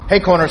Hey,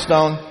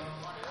 Cornerstone.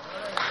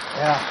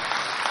 Yeah.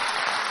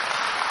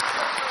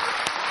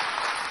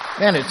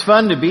 Man, it's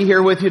fun to be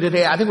here with you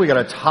today. I think we got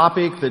a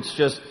topic that's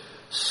just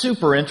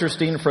super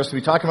interesting for us to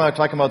be talking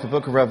about the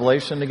book of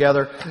Revelation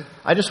together.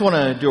 I just want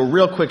to do a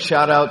real quick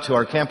shout out to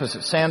our campus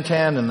at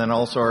Santan and then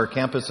also our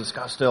campus at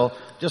Scottsdale.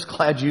 Just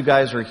glad you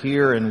guys are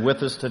here and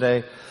with us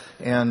today.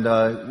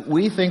 And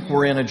we think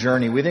we're in a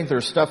journey. We think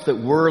there's stuff that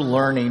we're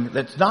learning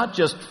that's not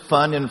just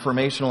fun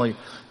informationally,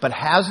 but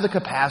has the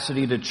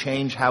capacity to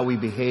change how we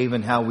behave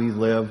and how we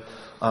live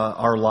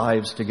our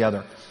lives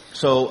together.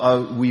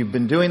 So we've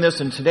been doing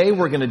this, and today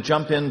we're going to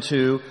jump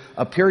into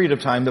a period of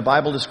time the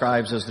Bible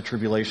describes as the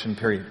tribulation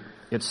period.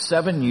 It's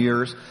 7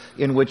 years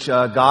in which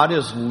God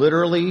is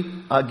literally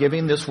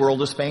giving this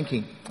world a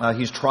spanking.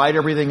 He's tried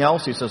everything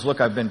else. He says,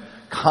 look, I've been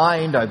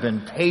kind, I've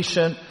been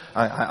patient,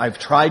 I've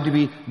tried to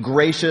be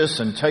gracious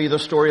and tell you the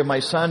story of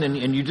my son,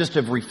 and you just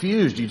have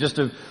refused. You just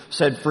have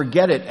said,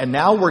 forget it. And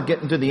now we're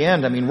getting to the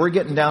end. I mean, we're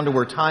getting down to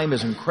where time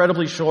is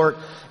incredibly short,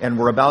 and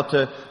we're about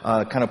to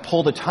kind of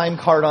pull the time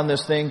card on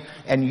this thing,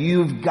 and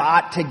you've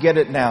got to get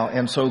it now.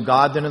 And so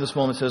God then in this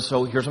moment says,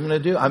 so here's what I'm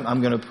going to do. I'm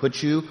going to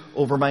put you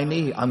over my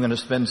knee. I'm going to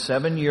spend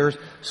 7 years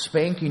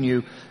spanking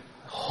you,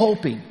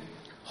 hoping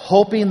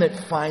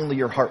that finally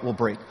your heart will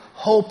break.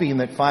 Hoping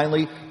that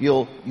finally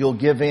you'll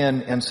give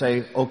in and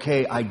say,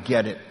 okay, I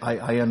get it.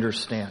 I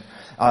understand.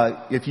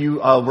 If you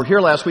were here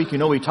last week, you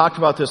know we talked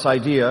about this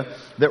idea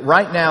that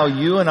right now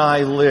you and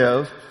I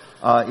live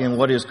in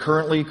what is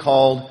currently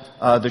called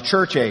the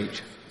church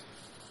age.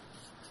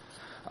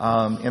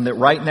 And that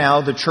right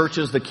now the church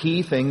is the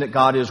key thing that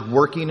God is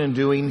working and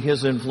doing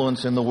His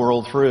influence in the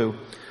world through.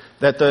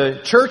 That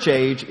the church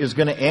age is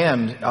going to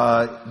end.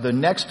 The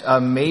next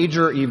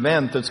major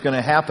event that's going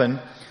to happen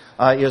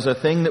is a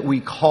thing that we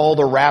call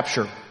the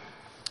rapture.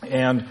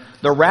 And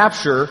the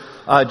rapture,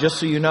 just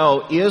so you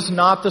know, is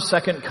not the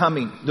second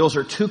coming. Those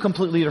are two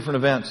completely different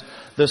events.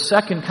 The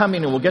second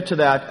coming, and we'll get to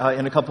that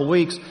in a couple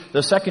weeks,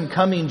 the second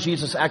coming,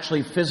 Jesus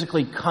actually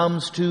physically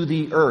comes to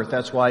the earth.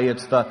 That's why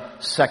it's the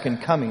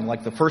second coming.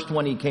 Like the first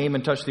one He came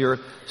and touched the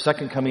earth,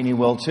 second coming He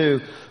will too.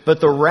 But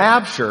the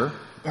rapture,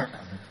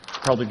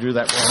 probably drew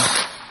that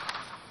wrong.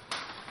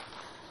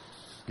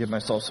 Give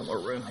myself some more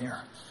room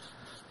here.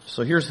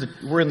 So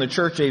we're in the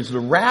church age. The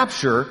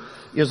rapture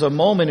is a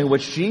moment in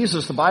which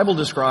Jesus, the Bible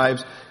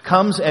describes,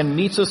 comes and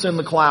meets us in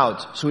the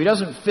clouds. So He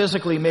doesn't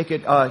physically make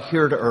it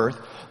here to earth.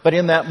 But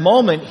in that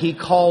moment, He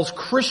calls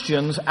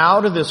Christians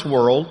out of this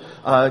world.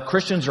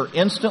 Christians are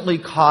instantly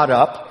caught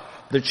up.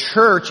 The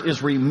church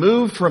is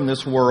removed from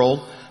this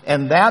world.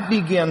 And that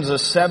begins a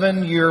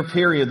 7-year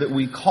period that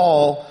we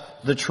call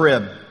the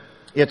trib.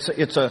 It's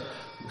a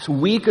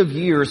week of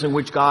years in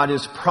which God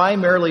is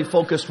primarily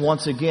focused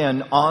once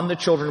again on the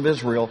children of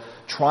Israel,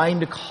 trying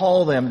to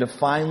call them to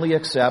finally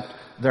accept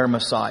their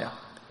Messiah.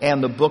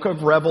 And the book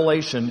of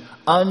Revelation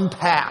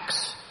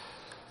unpacks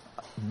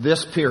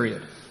this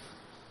period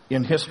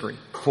in history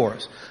for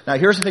us. Now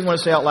here's the thing I want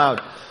to say out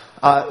loud.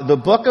 The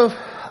book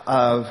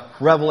of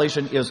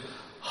Revelation is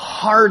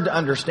hard to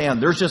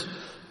understand. There's just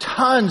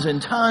tons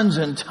and tons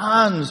and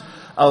tons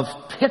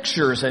of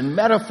pictures and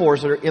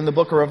metaphors that are in the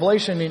book of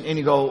Revelation, and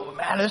you go,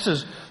 man,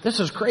 this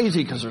is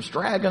crazy because there's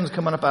dragons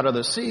coming up out of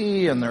the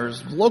sea and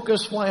there's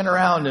locusts flying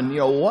around, and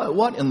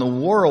what in the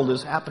world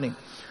is happening?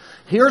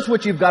 Here's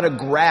what you've got to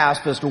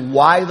grasp as to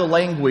why the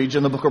language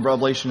in the book of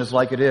Revelation is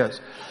like it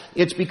is.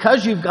 It's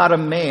because you've got a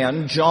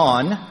man,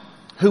 John,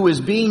 who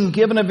is being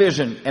given a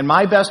vision, and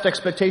my best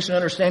expectation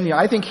and understanding,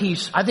 I think he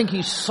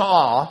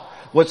saw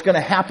what's going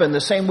to happen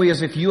the same way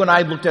as if you and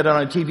I looked at it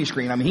on a TV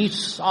screen. I mean, he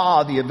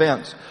saw the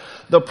events.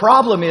 The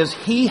problem is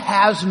he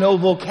has no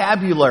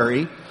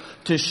vocabulary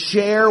to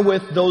share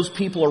with those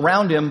people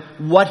around him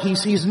what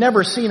he's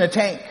never seen a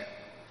tank.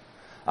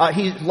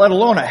 Let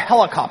alone a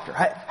helicopter.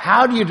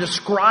 How do you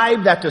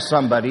describe that to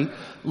somebody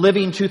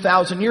living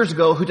 2,000 years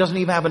ago who doesn't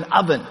even have an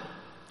oven?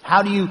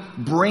 How do you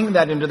bring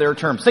that into their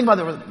terms? Think about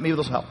that. Maybe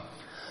this will help.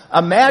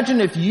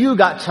 Imagine if you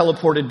got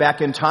teleported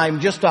back in time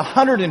just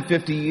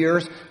 150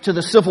 years to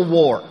the Civil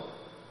War.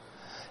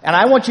 And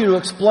I want you to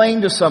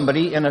explain to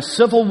somebody in a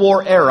Civil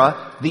War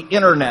era the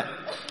internet.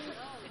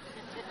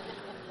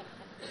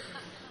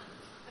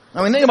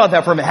 I mean, think about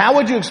that for a minute. How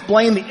would you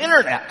explain the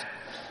internet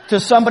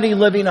to somebody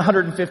living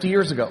 150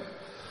 years ago?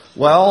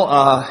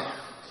 Well,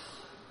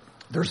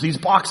 there's these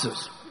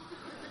boxes.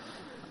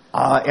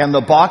 And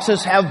the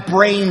boxes have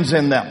brains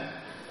in them.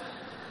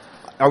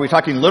 Are we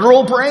talking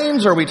literal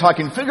brains? Or are we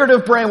talking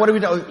figurative brain? What are we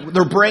doing?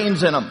 There are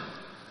brains in them.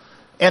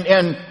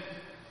 And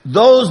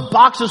those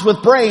boxes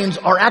with brains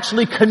are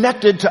actually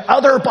connected to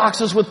other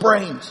boxes with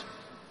brains.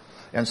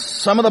 And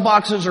some of the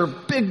boxes are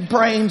big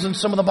brains and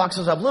some of the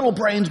boxes have little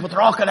brains, but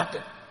they're all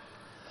connected.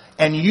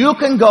 And you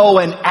can go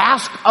and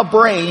ask a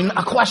brain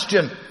a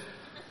question.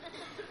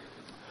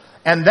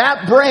 And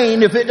that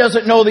brain, if it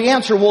doesn't know the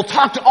answer, will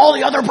talk to all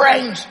the other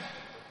brains.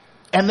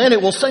 And then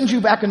it will send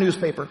you back a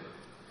newspaper.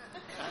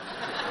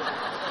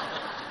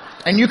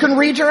 And you can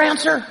read your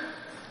answer.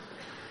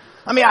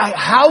 I mean,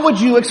 how would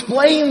you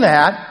explain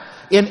that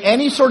in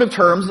any sort of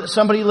terms that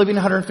somebody living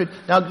 150...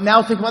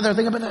 Now think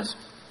about this.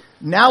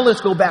 Now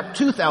let's go back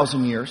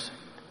 2,000 years.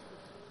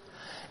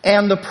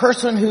 And the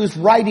person who's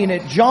writing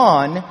it,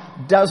 John,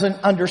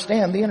 doesn't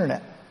understand the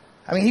internet.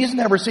 I mean, he's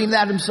never seen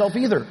that himself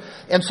either.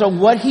 And so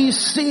what he's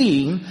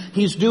seeing,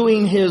 he's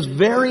doing his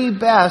very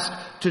best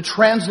to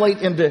translate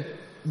into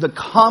the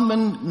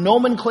common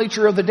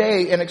nomenclature of the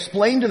day and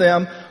explain to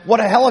them what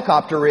a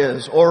helicopter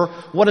is or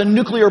what a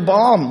nuclear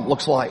bomb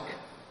looks like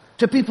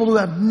to people who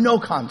have no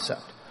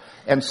concept.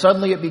 And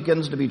suddenly it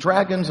begins to be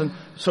dragons. And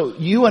so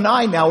you and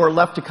I now are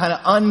left to kind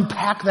of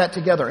unpack that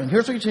together. And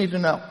here's what you need to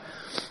know.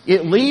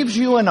 It leaves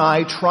you and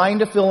I trying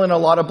to fill in a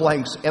lot of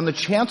blanks. And the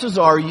chances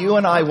are you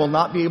and I will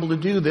not be able to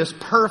do this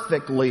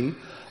perfectly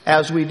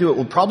as we do it.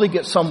 We'll probably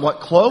get somewhat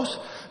close,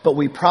 but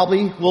we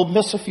probably will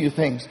miss a few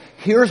things.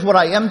 Here's what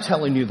I am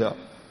telling you though.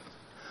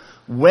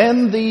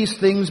 When these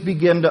things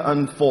begin to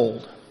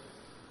unfold,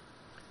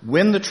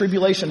 when the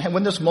tribulation,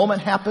 when this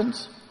moment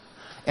happens,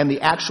 and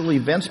the actual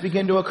events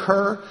begin to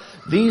occur,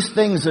 these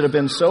things that have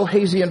been so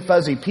hazy and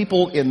fuzzy,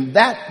 people in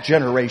that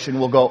generation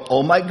will go,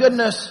 oh my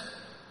goodness,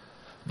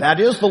 that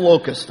is the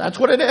locust. That's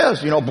what it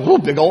is. Blue,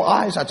 big old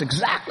eyes. That's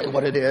exactly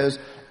what it is.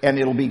 And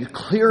it'll be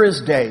clear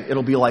as day.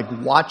 It'll be like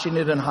watching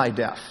it in high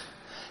def.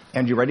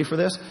 And you ready for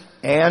this?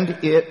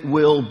 And it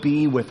will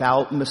be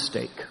without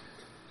mistake.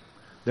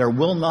 There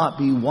will not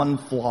be one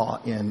flaw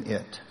in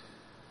it.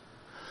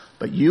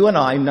 But you and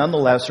I,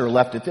 nonetheless, are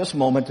left at this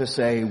moment to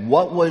say,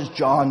 what was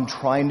John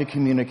trying to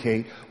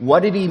communicate?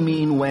 What did he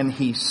mean when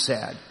he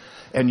said?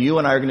 And you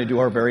and I are going to do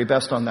our very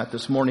best on that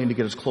this morning to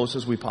get as close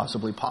as we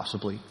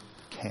possibly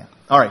can.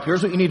 All right,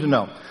 here's what you need to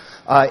know.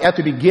 At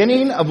the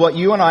beginning of what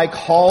you and I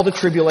call the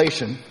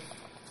tribulation,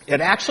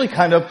 it actually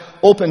kind of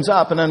opens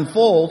up and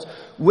unfolds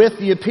with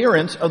the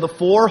appearance of the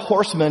 4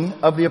 horsemen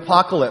of the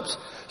apocalypse.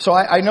 So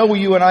I know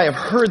you and I have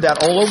heard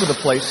that all over the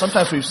place.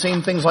 Sometimes we've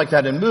seen things like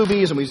that in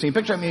movies and we've seen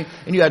pictures.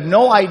 And you had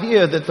no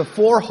idea that the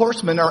 4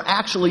 horsemen are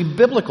actually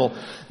biblical.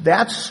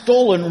 That's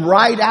stolen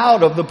right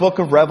out of the book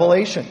of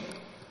Revelation.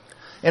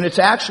 And it's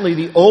actually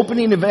the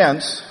opening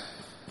events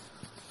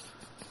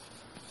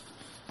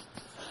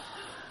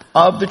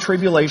of the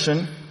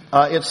tribulation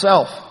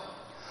itself.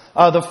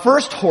 The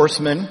first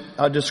horseman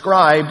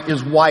described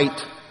is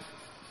white.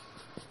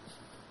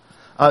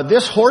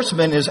 This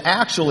horseman is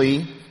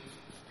actually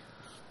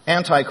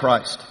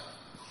Antichrist.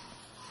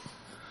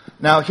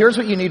 Now, here's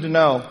what you need to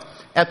know.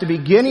 At the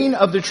beginning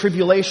of the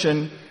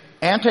tribulation,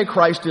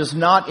 Antichrist is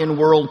not in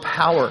world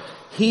power.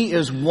 He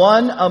is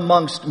one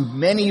amongst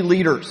many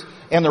leaders.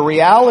 And the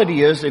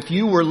reality is, if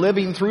you were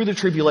living through the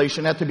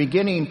tribulation at the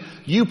beginning,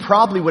 you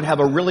probably would have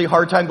a really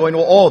hard time going,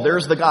 oh,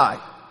 there's the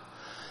guy.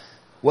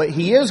 What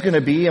he is going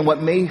to be, and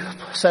what may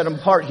set him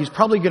apart, he's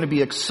probably going to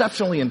be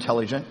exceptionally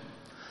intelligent.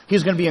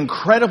 He's going to be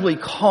incredibly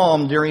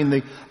calm during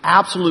the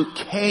absolute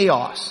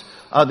chaos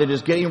that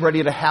is getting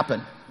ready to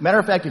happen. Matter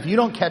of fact, if you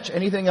don't catch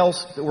anything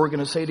else that we're going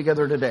to say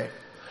together today,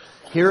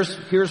 here's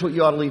what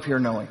you ought to leave here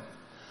knowing.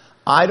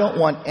 I don't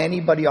want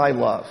anybody I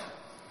love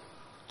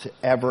to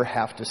ever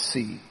have to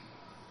see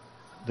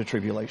the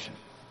tribulation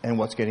and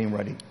what's getting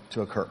ready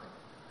to occur.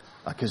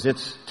 Because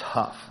it's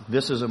tough.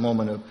 This is a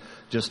moment of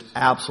just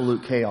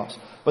absolute chaos.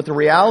 But the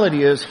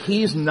reality is,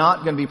 he's not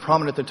going to be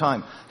prominent at the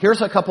time.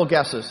 Here's a couple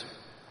guesses.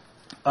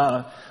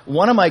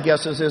 One of my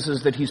guesses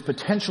is that he's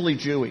potentially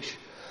Jewish.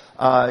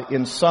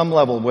 In some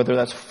level, whether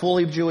that's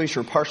fully Jewish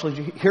or partially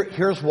Jewish.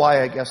 Here's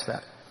why I guess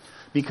that.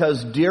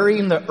 Because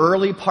during the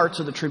early parts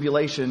of the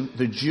tribulation,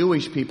 the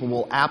Jewish people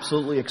will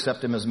absolutely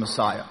accept him as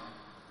Messiah.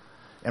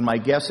 And my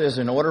guess is,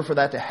 in order for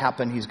that to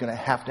happen, he's going to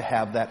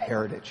have that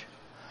heritage.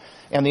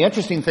 And the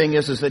interesting thing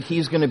is that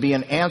he's going to be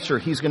an answer.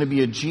 He's going to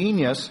be a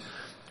genius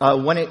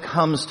when it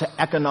comes to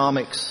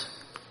economics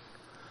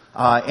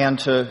and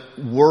to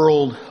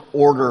world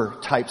order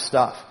type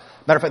stuff.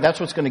 Matter of fact,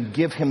 that's what's going to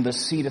give him the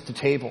seat at the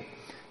table.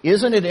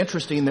 Isn't it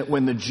interesting that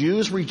when the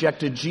Jews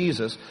rejected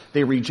Jesus,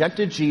 they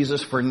rejected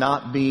Jesus for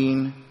not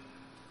being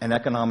an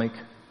economic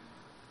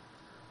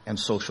and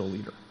social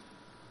leader.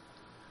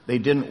 They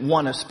didn't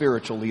want a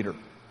spiritual leader.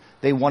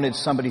 They wanted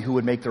somebody who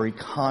would make their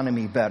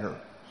economy better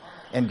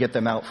and get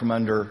them out from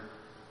under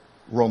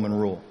Roman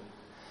rule.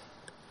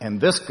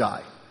 And this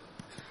guy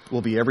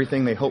will be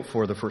everything they hoped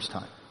for the first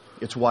time.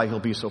 It's why he'll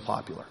be so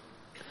popular.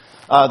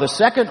 The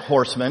second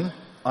horseman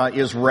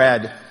is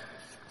red.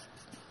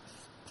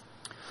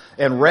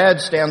 And red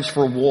stands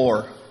for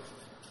war.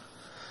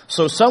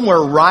 So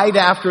somewhere right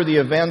after the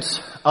events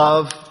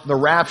of the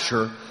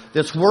rapture,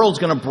 this world's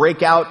going to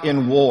break out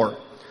in war.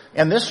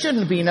 And this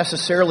shouldn't be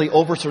necessarily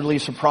overly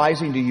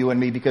surprising to you and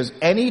me, because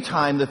any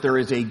time that there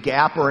is a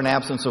gap or an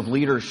absence of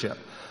leadership,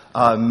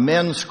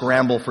 men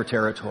scramble for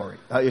territory.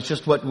 It's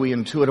just what we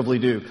intuitively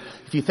do.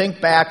 If you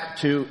think back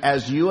to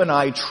as you and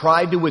I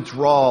tried to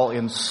withdraw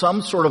in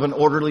some sort of an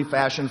orderly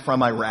fashion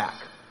from Iraq,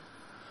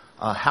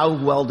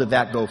 how well did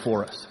that go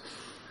for us?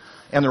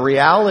 And the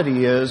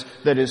reality is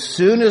that as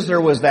soon as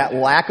there was that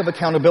lack of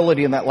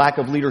accountability and that lack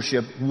of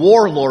leadership,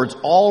 warlords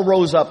all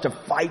rose up to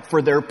fight for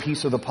their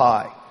piece of the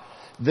pie.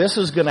 This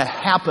is going to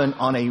happen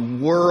on a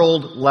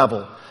world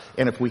level.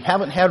 And if we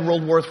haven't had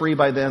World War III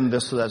by then,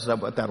 that's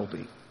what that'll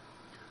be.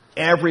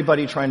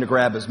 Everybody trying to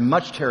grab as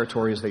much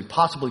territory as they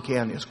possibly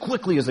can, as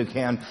quickly as they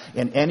can,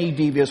 in any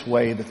devious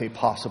way that they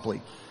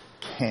possibly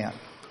can.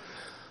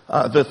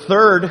 The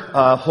third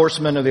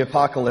horseman of the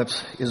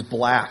apocalypse is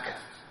black.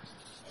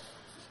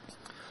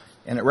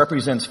 And it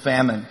represents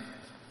famine.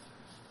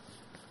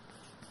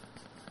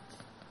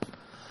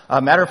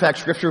 Matter of fact,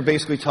 Scripture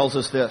basically tells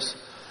us this,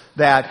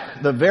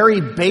 that the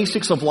very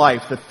basics of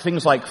life, the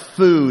things like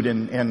food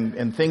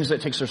and things that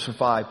it takes to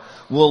survive,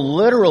 will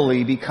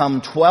literally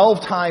become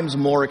 12 times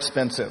more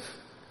expensive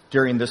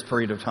during this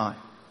period of time.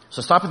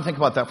 So stop and think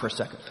about that for a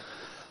second.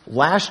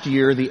 Last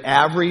year, the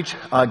average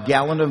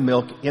gallon of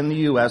milk in the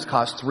U.S.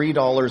 cost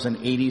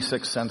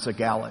 $3.86 a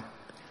gallon.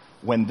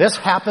 When this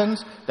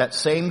happens, that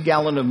same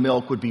gallon of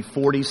milk would be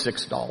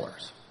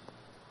 $46.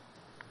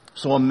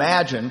 So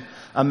imagine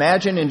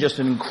in just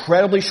an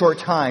incredibly short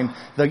time,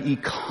 the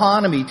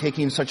economy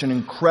taking such an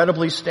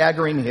incredibly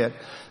staggering hit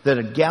that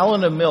a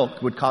gallon of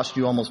milk would cost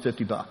you almost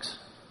 $50.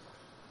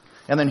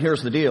 And then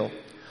here's the deal.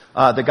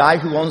 The guy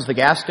who owns the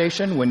gas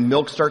station, when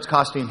milk starts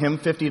costing him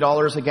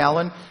 $50 a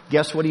gallon,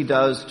 guess what he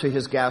does to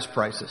his gas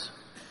prices?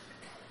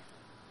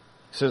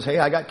 He says, hey,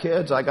 I got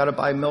kids, I got to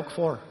buy milk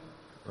for,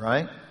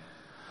 right?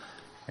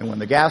 And when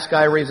the gas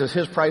guy raises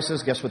his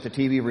prices, guess what the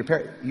TV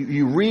repair?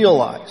 You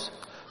realize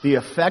the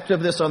effect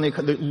of this on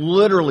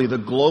literally the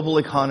global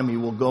economy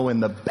will go in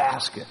the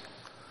basket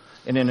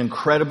in an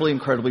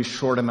incredibly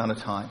short amount of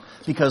time,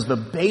 because the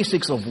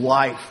basics of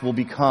life will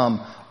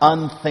become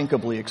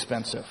unthinkably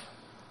expensive.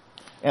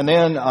 And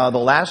then the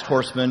last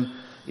horseman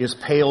is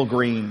pale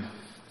green.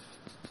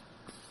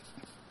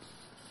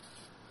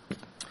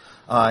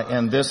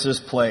 And this is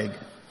plague.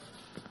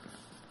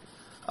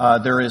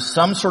 There is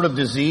some sort of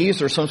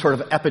disease or some sort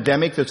of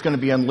epidemic that's going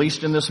to be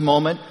unleashed in this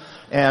moment.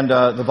 And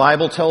the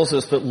Bible tells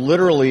us that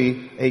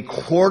literally a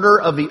quarter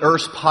of the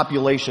earth's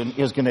population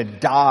is going to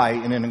die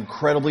in an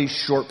incredibly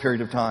short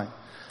period of time.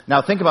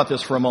 Now think about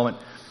this for a moment.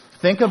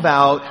 Think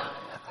about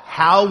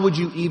how would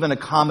you even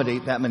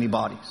accommodate that many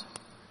bodies?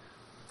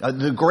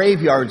 The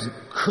graveyards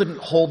couldn't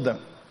hold them.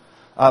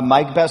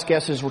 My best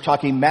guess is we're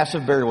talking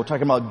massive burial. We're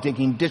talking about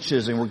digging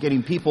ditches, and we're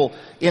getting people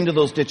into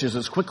those ditches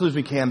as quickly as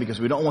we can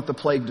because we don't want the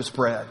plague to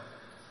spread.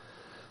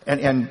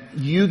 And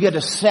you get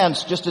a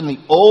sense just in the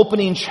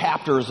opening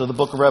chapters of the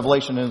book of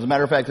Revelation, and as a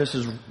matter of fact, this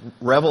is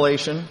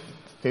Revelation, in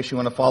case you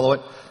want to follow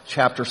it,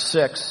 chapter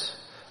 6,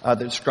 that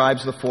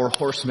describes the four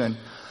horsemen.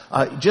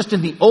 Just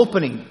in the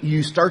opening,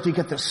 you start to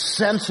get the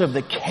sense of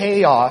the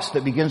chaos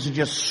that begins to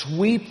just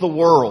sweep the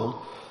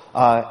world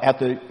at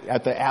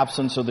the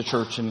absence of the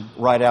church and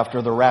right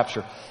after the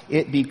rapture.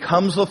 It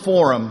becomes the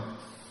forum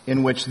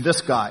in which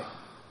this guy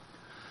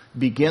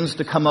begins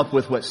to come up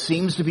with what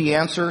seems to be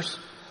answers.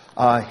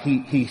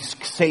 He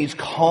stays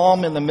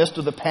calm in the midst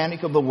of the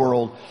panic of the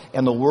world,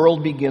 and the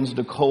world begins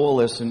to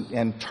coalesce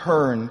and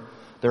turn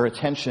their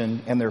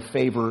attention and their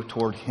favor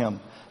toward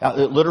him.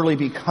 It literally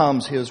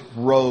becomes his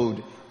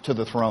road to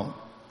the throne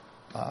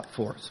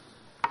for us.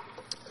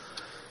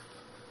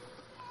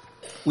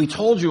 We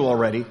told you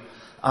already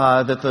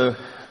that the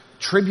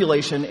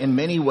tribulation in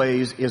many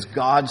ways is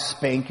God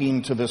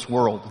spanking to this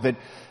world. That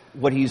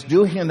what he's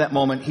doing in that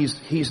moment,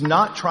 he's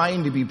not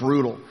trying to be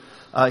brutal.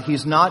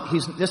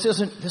 This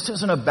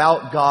isn't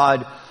about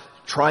God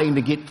trying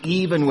to get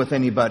even with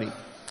anybody.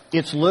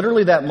 It's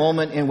literally that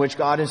moment in which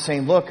God is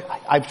saying, look,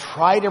 I've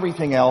tried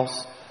everything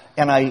else,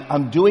 and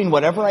I'm doing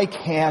whatever I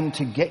can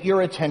to get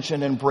your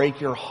attention and break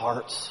your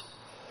hearts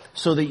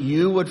so that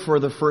you would, for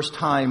the first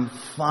time,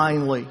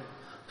 finally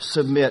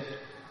submit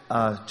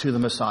to the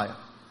Messiah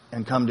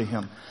and come to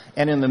him.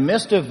 And in the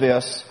midst of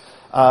this,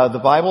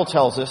 the Bible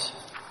tells us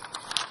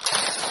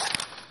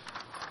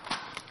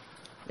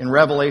in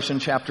Revelation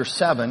chapter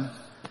 7,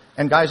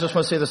 and guys, I just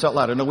want to say this out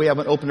loud. I know we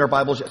haven't opened our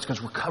Bibles yet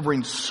because we're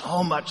covering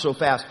so much so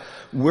fast.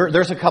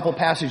 There's a couple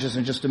passages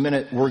in just a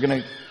minute we're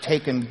going to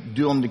take and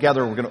do them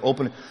together. We're going to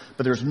open it.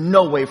 But there's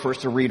no way for us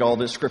to read all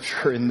this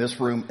scripture in this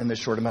room in this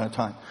short amount of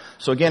time.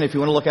 So again, if you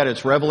want to look at it,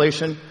 it's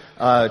Revelation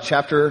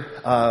chapter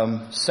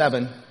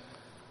 7.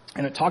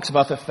 And it talks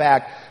about the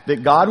fact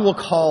that God will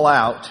call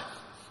out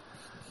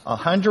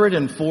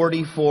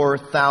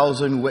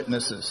 144,000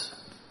 witnesses.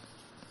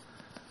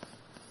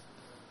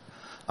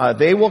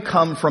 They will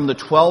come from the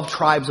 12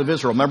 tribes of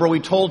Israel. Remember,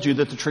 we told you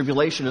that the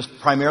tribulation is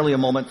primarily a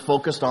moment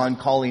focused on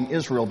calling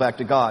Israel back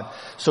to God.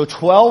 So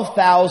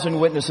 12,000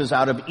 witnesses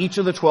out of each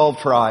of the 12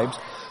 tribes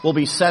will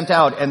be sent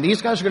out. And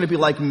these guys are going to be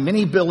like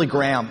mini Billy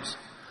Grahams.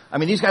 I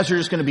mean, these guys are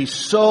just going to be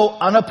so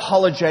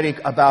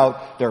unapologetic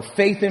about their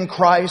faith in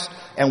Christ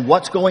and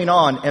what's going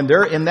on. And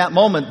they're, in that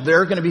moment,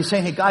 they're going to be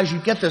saying, hey guys, you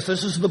get this.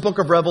 This is the book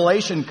of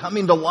Revelation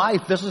coming to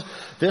life. This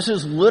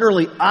is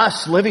literally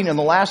us living in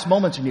the last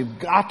moments, and you've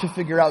got to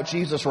figure out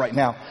Jesus right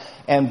now.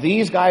 And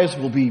these guys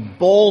will be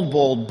bold,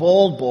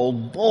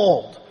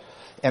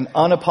 and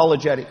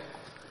unapologetic.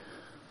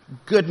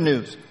 Good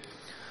news.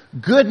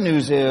 Good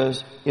news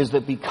is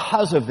that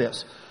because of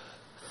this,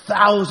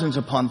 thousands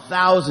upon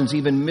thousands,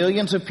 even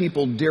millions of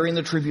people during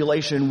the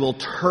tribulation will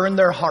turn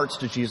their hearts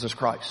to Jesus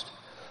Christ.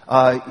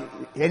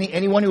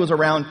 Anyone who was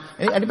around,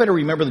 anybody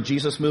remember the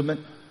Jesus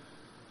movement?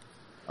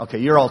 Okay,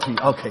 you're all too,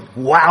 okay.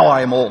 Wow,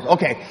 I'm old.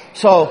 Okay,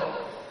 so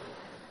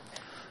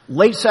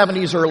late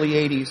 70s, early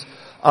 80s,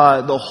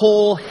 the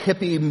whole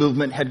hippie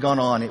movement had gone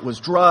on. It was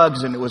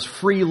drugs and it was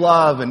free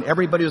love and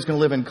everybody was going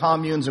to live in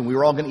communes and we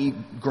were all going to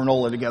eat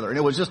granola together. And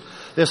it was just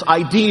this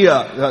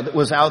idea that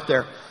was out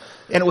there.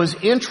 And it was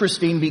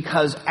interesting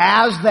because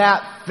as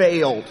that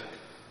failed,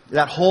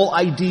 that whole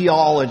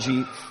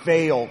ideology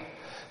failed,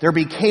 there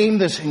became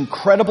this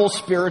incredible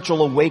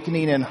spiritual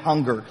awakening and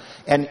hunger.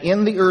 And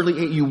in the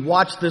early, you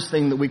watch this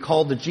thing that we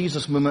call the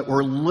Jesus movement,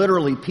 where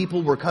literally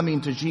people were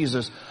coming to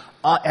Jesus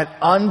at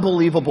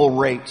unbelievable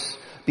rates,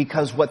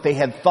 because what they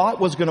had thought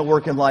was going to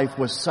work in life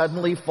was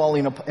suddenly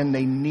falling apart, and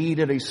they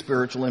needed a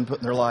spiritual input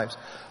in their lives.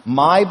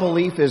 My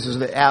belief is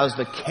that as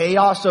the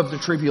chaos of the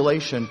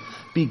tribulation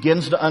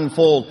begins to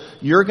unfold,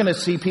 you're going to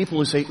see people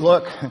who say,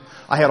 look,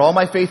 I had all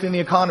my faith in the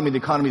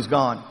economy's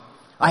gone.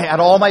 I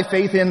had all my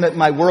faith in that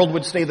my world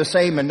would stay the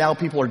same, and now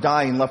people are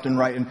dying left and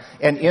right.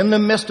 And in the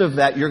midst of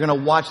that, you're going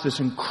to watch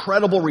this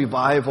incredible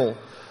revival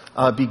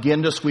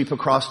begin to sweep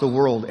across the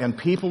world. And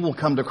people will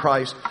come to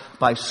Christ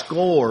by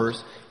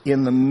scores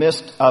in the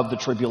midst of the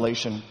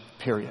tribulation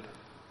period.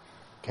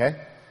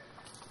 Okay?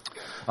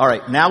 All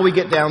right, now we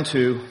get down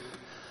to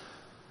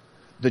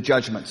the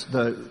judgments,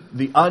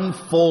 the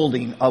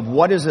unfolding of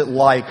what is it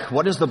like,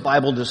 what does the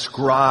Bible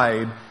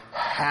describe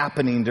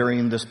happening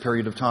during this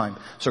period of time.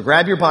 So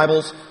grab your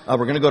Bibles. We're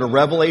going to go to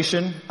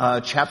Revelation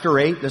chapter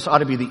 8. This ought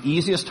to be the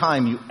easiest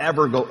time you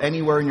ever go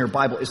anywhere in your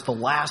Bible. It's the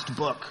last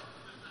book.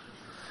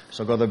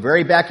 So go to the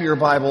very back of your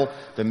Bible.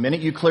 The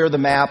minute you clear the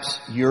maps,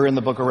 you're in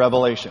the book of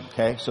Revelation.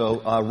 Okay?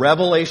 So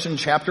Revelation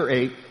chapter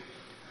 8.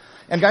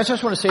 And guys, I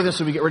just want to say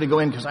this as we get ready to go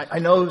in, because I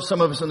know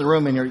some of us in the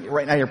room, and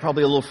right now you're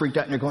probably a little freaked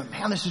out, and you're going,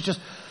 man, this is just...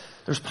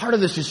 There's part of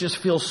this that just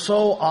feels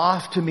so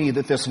off to me,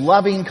 that this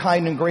loving,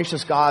 kind, and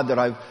gracious God that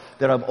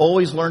I've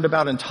always learned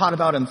about and taught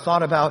about and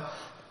thought about,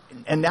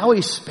 and now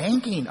He's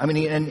spanking. I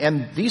mean,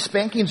 and these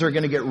spankings are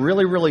going to get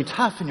really, really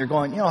tough, and you're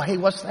going, hey,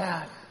 what's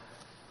that?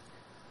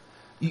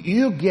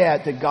 You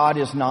get that God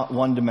is not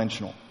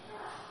one-dimensional.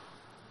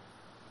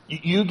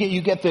 You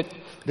get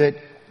that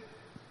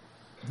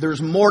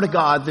there's more to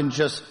God than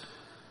just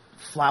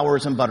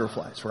flowers and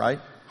butterflies, right?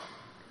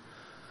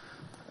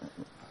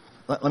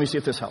 Let me see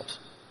if this helps.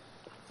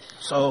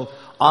 So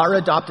our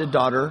adopted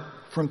daughter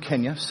from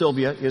Kenya,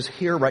 Sylvia, is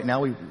here right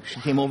now. She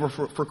came over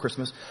for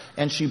Christmas,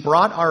 and she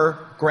brought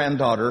our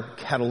granddaughter,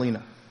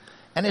 Catalina.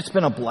 And it's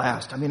been a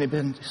blast. I mean,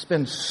 it's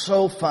been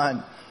so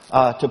fun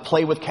to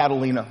play with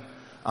Catalina.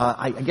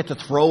 I get to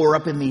throw her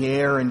up in the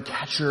air and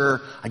catch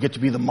her. I get to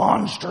be the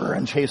monster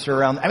and chase her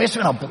around. I mean, it's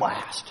been a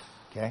blast.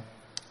 Okay?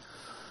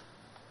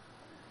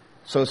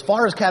 So as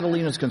far as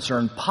Catalina is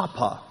concerned,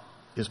 Papa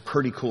is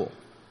pretty cool.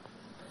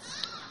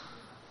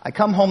 I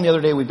come home the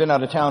other day. We've been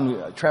out of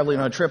town traveling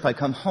on a trip. I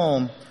come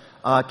home.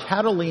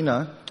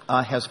 Catalina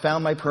has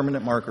found my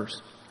permanent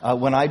markers.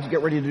 When I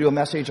get ready to do a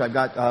message, I've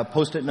got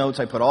Post-it notes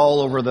I put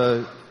all over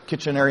the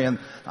kitchen area, and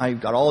I've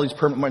got all these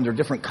permanent markers. They're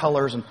different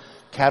colors, and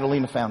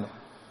Catalina found them.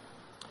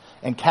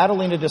 And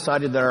Catalina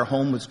decided that our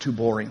home was too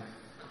boring.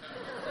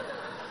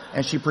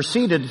 And she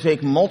proceeded to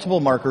take multiple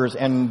markers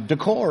and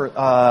decor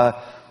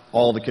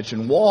all the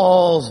kitchen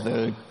walls,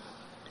 the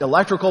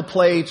electrical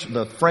plates,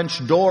 the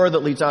French door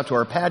that leads out to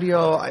our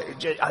patio,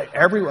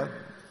 everywhere.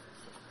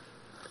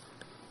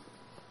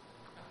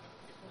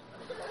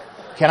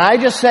 Can I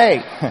just say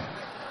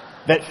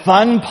that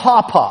fun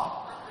Papa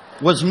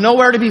was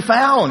nowhere to be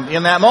found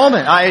in that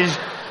moment?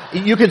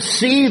 You could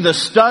see the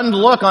stunned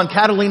look on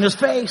Catalina's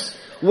face.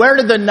 Where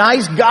did the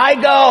nice guy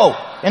go?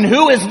 And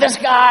who is this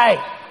guy?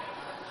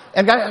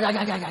 And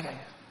guy.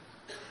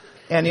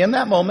 And in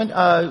that moment,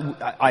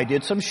 I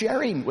did some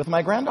sharing with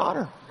my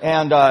granddaughter.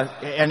 And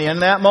in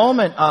that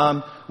moment,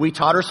 we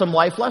taught her some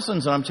life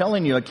lessons. And I'm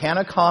telling you, a can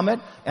of Comet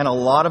and a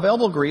lot of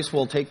elbow grease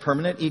will take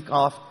permanent ink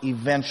off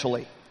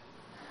eventually.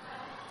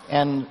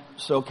 And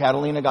so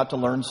Catalina got to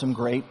learn some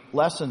great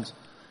lessons.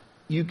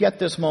 You get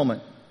this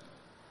moment.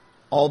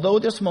 Although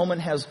this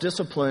moment has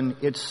discipline,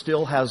 it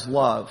still has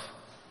love.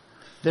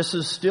 This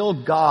is still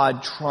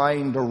God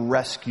trying to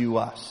rescue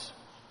us.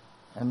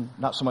 And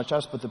not so much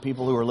us, but the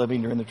people who are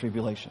living during the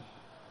tribulation.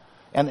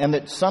 And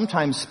that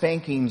sometimes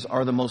spankings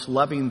are the most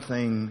loving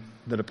thing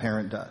that a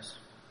parent does.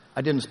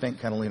 I didn't spank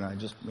Catalina, I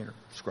just made her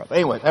scrub.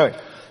 Anyway,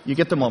 you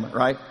get the moment,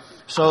 right?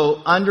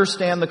 So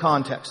understand the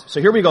context. So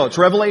here we go. It's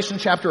Revelation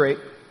chapter 8.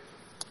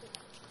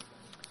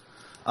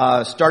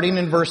 Starting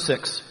in verse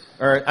 6.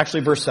 Or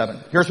actually verse 7.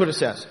 Here's what it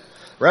says.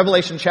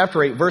 Revelation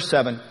chapter 8, verse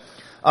 7.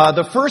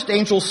 The first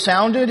angel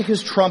sounded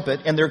his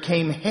trumpet, and there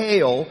came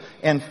hail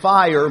and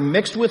fire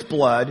mixed with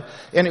blood,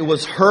 and it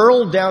was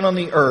hurled down on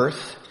the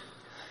earth,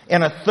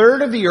 and a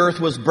third of the earth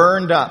was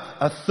burned up.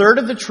 A third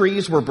of the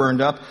trees were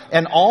burned up,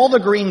 and all the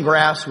green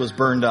grass was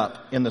burned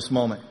up in this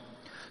moment.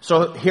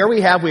 So here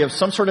we have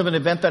some sort of an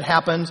event that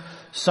happens.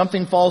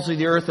 Something falls to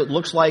the earth that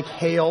looks like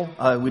hail.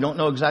 We don't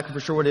know exactly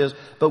for sure what it is,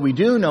 but we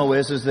do know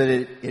is that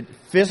it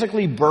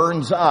physically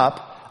burns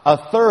up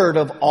a third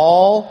of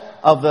all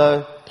of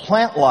the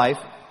plant life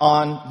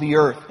on the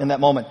earth in that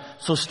moment.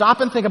 So stop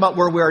and think about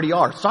where we already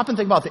are. Stop and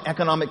think about the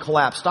economic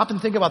collapse. Stop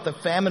and think about the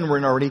famine we're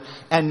in already.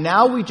 And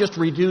now we just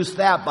reduce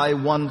that by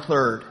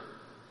 1/3.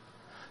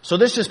 So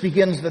this just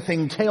begins the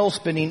thing tail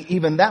spinning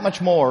even that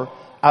much more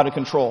out of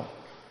control.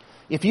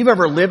 If you've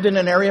ever lived in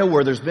an area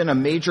where there's been a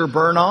major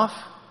burn off,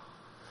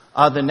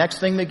 the next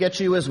thing that gets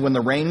you is when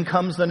the rain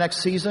comes the next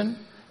season,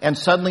 and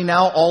suddenly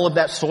now all of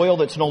that soil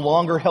that's no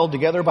longer held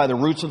together by the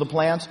roots of the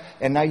plants,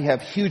 and now you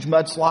have huge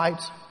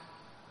mudslides.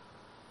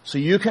 So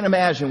you can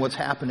imagine what's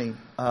happening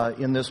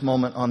in this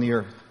moment on the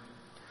earth.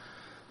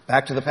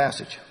 Back to the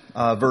passage.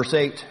 Verse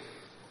 8.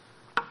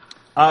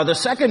 The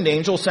second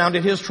angel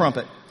sounded his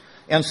trumpet,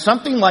 and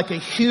something like a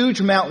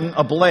huge mountain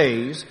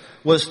ablaze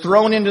was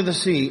thrown into the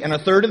sea, and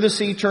 1/3 of the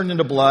sea turned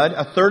into blood,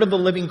 1/3 of the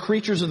living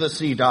creatures of the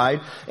sea died,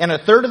 and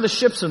 1/3 of the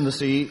ships in the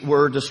sea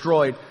were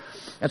destroyed.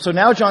 And so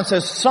now John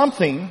says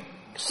something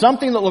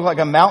that looked like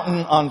a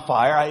mountain on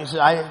fire,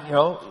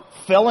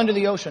 fell into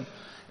the ocean.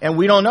 And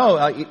we don't know,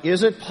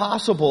 is it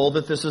possible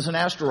that this is an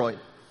asteroid?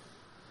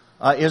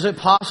 Is it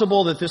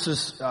possible that this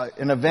is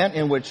an event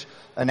in which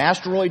an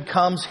asteroid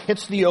comes,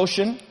 hits the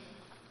ocean,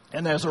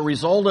 and as a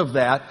result of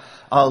that,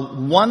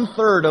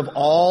 1/3 of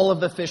all of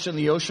the fish in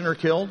the ocean are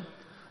killed?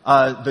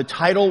 The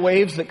tidal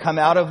waves that come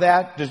out of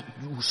that just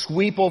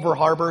sweep over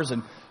harbors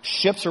and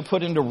ships are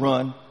put into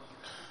ruin.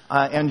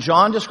 And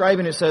John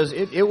describing it says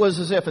it was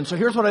as if. And so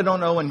here's what I don't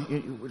know.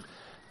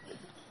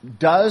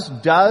 Does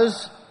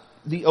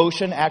the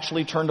ocean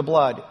actually turn to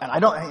blood? And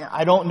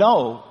I don't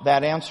know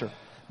that answer.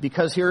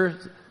 Because here,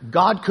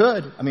 God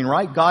could. I mean,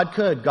 right? God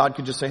could. God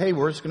could just say, hey,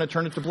 we're just going to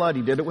turn it to blood.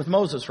 He did it with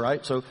Moses,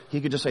 right? So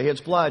he could just say, hey,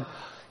 it's blood.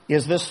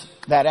 Is this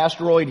that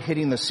asteroid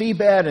hitting the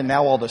seabed and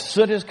now all the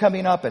soot is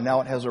coming up and now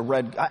it has a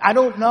red... I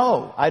don't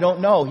know. I don't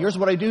know. Here's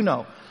what I do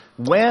know.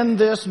 When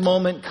this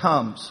moment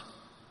comes,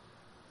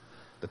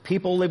 the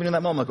people living in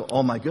that moment go,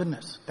 oh my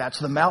goodness, that's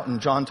the mountain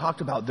John talked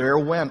about. There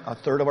went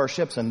 1/3 of our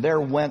ships and there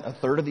went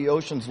 1/3 of the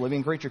ocean's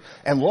living creature.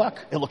 And look,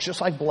 it looks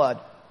just like blood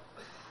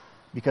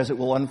because it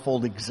will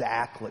unfold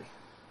exactly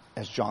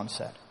as John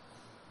said.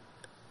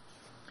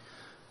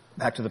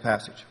 Back to the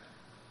passage.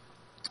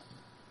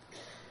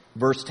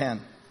 Verse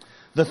 10.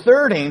 The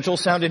third angel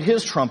sounded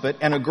his trumpet,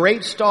 and a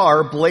great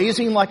star,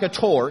 blazing like a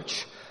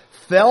torch,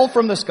 fell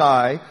from the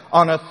sky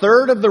on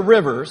 1/3 of the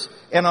rivers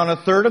and on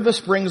 1/3 of the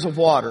springs of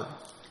water.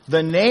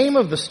 The name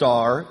of the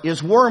star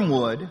is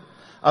Wormwood.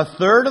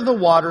 1/3 of the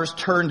waters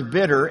turned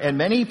bitter, and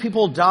many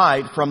people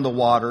died from the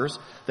waters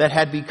that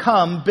had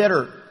become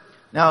bitter.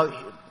 Now,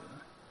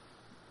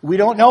 we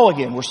don't know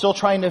again. We're still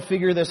trying to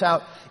figure this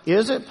out.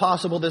 Is it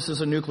possible this is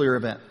a nuclear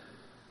event?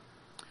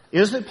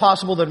 Is it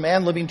possible that a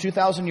man living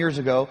 2,000 years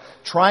ago,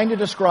 trying to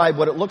describe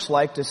what it looks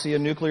like to see a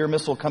nuclear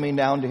missile coming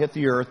down to hit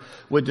the earth,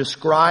 would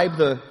describe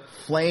the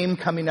flame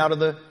coming out of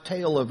the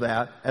tail of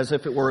that as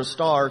if it were a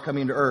star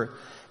coming to earth?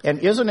 And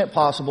isn't it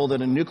possible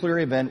that a nuclear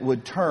event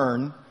would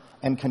turn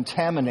and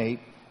contaminate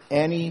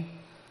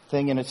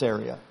anything in its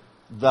area?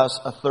 Thus,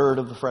 1/3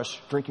 of the fresh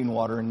drinking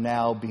water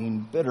now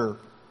being bitter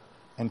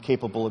and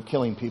capable of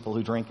killing people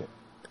who drink it.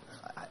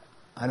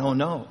 I don't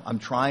know. I'm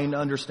trying to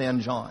understand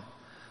John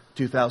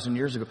 2,000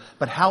 years ago.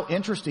 But how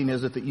interesting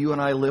is it that you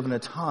and I live in a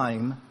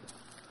time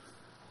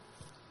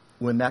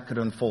when that could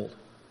unfold?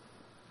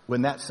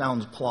 When that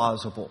sounds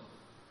plausible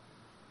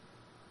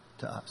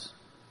to us.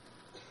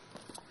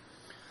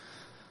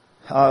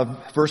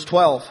 Verse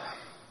 12.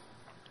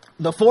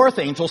 The fourth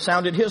angel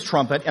sounded his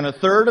trumpet, and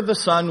 1/3 of the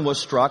sun was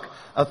struck,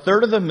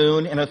 1/3 of the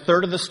moon, and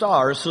 1/3 of the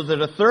stars, so that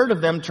 1/3 of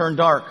them turned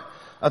dark.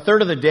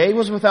 1/3 of the day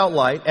was without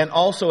light, and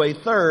also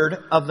 1/3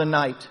 of the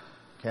night.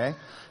 Okay?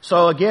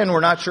 So again,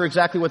 we're not sure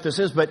exactly what this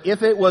is, but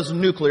if it was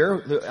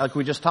nuclear, like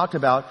we just talked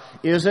about,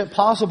 is it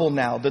possible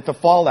now that the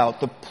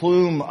fallout, the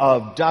plume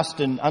of dust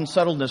and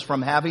unsettledness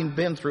from having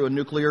been through a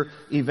nuclear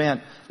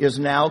event is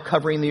now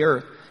covering the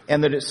earth?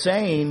 And that it's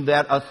saying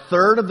that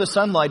 1/3 of the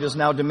sunlight is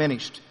now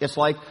diminished. It's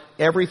like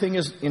everything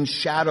is in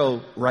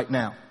shadow right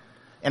now.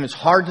 And it's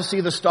hard to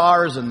see the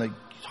stars and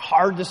it's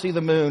hard to see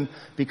the moon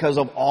because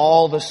of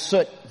all the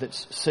soot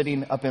that's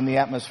sitting up in the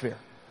atmosphere.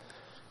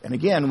 And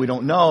again, we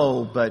don't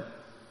know, but...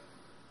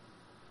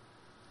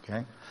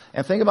 Okay?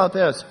 And think about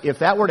this. If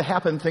that were to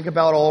happen, think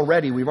about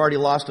already. We've already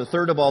lost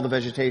 1/3 of all the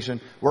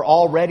vegetation. We're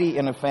already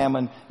in a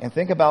famine. And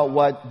think about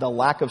what the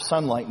lack of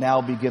sunlight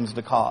now begins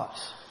to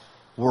cause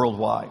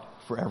worldwide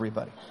for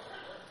everybody.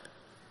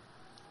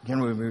 Again,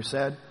 we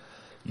said,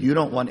 you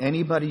don't want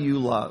anybody you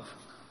love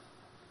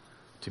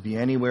to be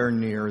anywhere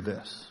near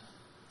this.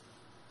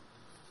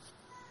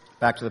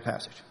 Back to the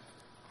passage.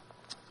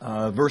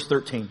 Verse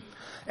 13.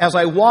 As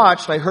I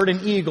watched, I heard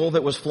an eagle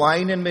that was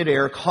flying in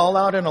midair call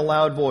out in a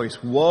loud voice,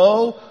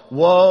 woe,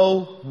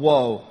 woe,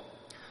 woe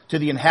to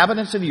the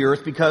inhabitants of the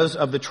earth because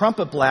of the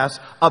trumpet blast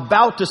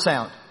about to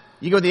sound.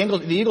 You go, the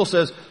eagle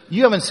says,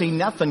 you haven't seen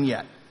nothing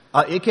yet.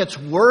 It gets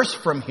worse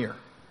from here.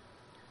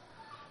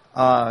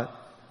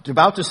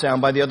 About to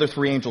sound by the other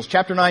 3 angels.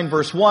 Chapter 9,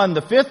 verse 1,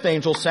 the 5th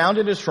angel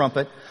sounded his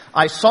trumpet.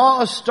 I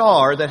saw a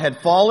star that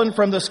had fallen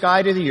from the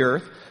sky to the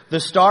earth.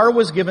 The star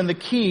was given the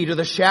key to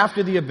the shaft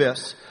of the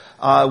abyss.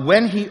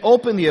 When he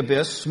opened the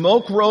abyss,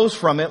 smoke rose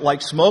from it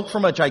like smoke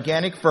from a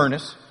gigantic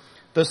furnace.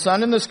 The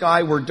sun and the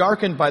sky were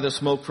darkened by the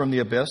smoke from the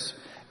abyss.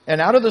 And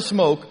out of the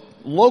smoke,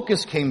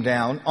 locusts came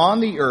down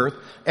on the earth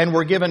and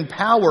were given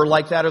power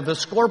like that of the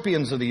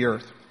scorpions of the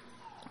earth.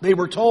 They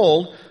were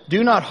told,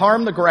 do not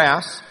harm the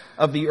grass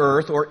of the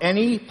earth or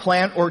any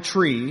plant or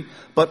tree,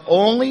 but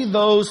only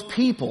those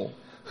people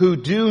who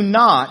do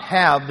not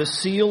have the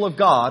seal of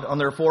God on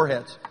their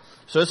foreheads.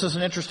 So this is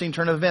an interesting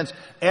turn of events.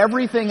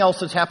 Everything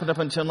else that's happened up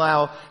until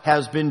now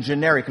has been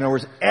generic. In other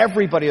words,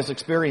 everybody has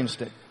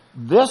experienced it.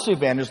 This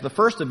event is the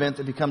first event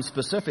that becomes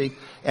specific,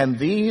 and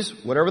these,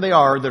 whatever they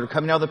are, that are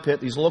coming out of the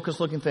pit, these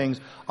locust-looking things,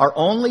 are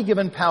only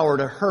given power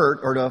to hurt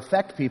or to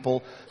affect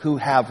people who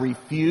have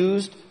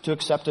refused to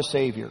accept a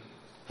Savior,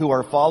 who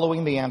are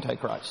following the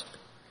Antichrist.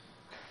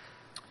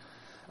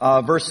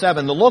 Verse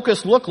 7, the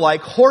locusts look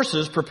like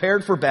horses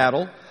prepared for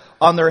battle.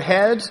 On their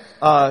heads,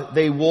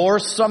 they wore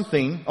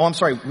something. Oh, I'm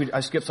sorry,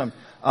 I skipped some.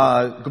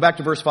 Go back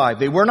to verse 5.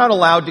 They were not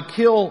allowed to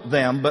kill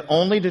them, but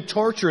only to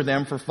torture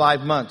them for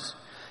 5 months.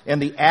 And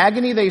the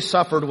agony they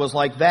suffered was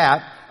like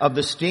that of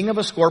the sting of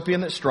a scorpion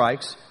that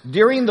strikes.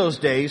 During those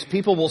days,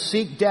 people will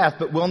seek death,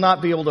 but will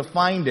not be able to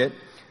find it.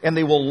 And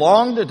they will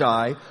long to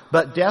die,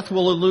 but death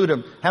will elude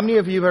them. How many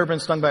of you have ever been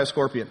stung by a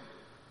scorpion?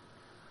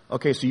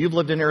 Okay, so you've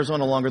lived in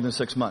Arizona longer than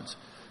 6 months.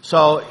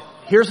 So,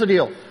 here's the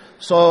deal.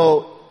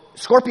 So,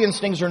 scorpion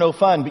stings are no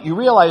fun, but you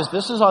realize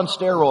this is on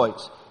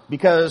steroids.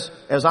 Because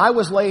as I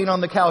was laying on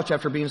the couch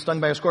after being stung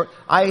by a scorpion,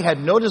 I had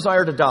no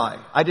desire to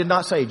die. I did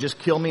not say, just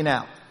kill me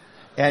now.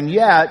 And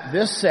yet,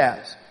 this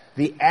says,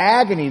 the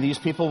agony these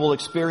people will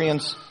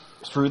experience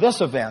through this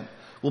event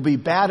will be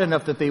bad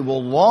enough that they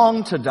will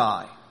long to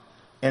die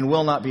and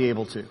will not be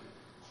able to.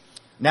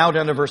 Now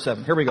down to verse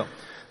 7. Here we go.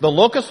 The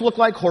locusts looked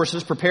like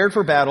horses prepared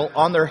for battle.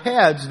 On their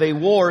heads they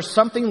wore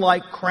something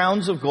like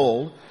crowns of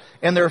gold,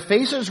 and their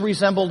faces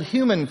resembled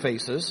human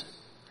faces.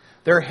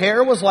 Their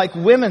hair was like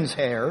women's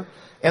hair,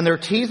 and their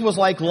teeth was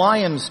like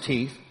lions'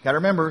 teeth. Gotta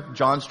remember,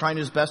 John's trying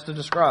his best to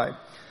describe.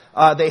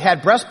 They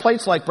had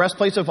breastplates like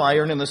breastplates of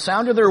iron, and the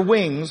sound of their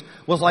wings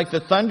was like the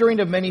thundering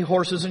of many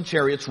horses and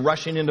chariots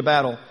rushing into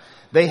battle.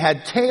 They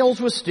had tails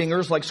with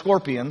stingers like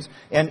scorpions,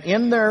 and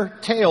in their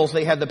tails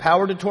they had the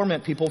power to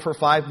torment people for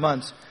 5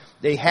 months.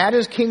 They had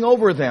as king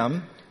over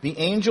them the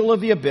angel of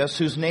the abyss,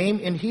 whose name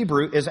in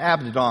Hebrew is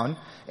Abaddon,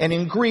 and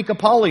in Greek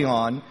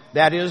Apollyon,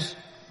 that is,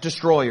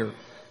 destroyer.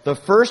 The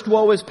first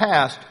woe is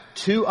past,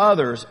 2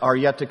 others are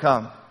yet to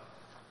come.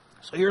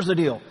 So here's the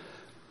deal.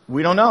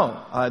 We don't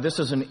know. This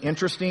is an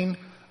interesting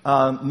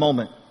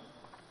moment.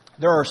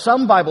 There are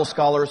some Bible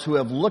scholars who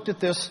have looked at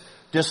this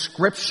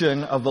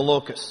description of the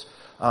locusts,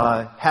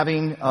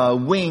 having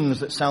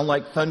wings that sound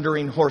like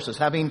thundering horses,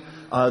 having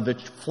the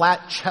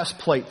flat chest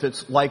plate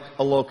that's like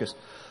a locust,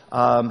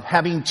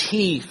 having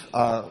teeth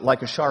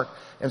like a shark,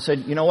 and said,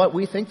 you know what,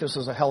 we think this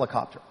is a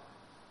helicopter.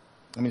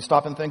 I mean,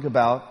 stop and think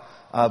about,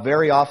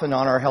 very often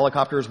on our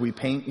helicopters we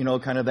paint,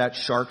 kind of that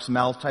shark's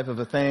mouth type of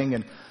a thing,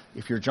 and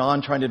if you're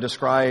John trying to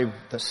describe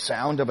the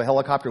sound of a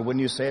helicopter,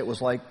 wouldn't you say it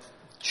was like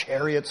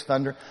chariots,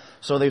 thunder?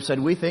 So they've said,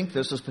 we think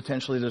this is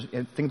potentially,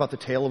 think about the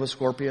tail of a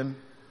scorpion,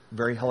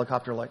 very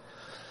helicopter-like.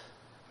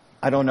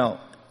 I don't know.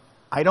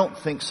 I don't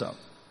think so.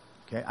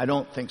 Okay, I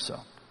don't think so.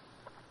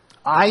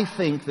 I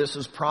think this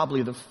is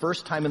probably the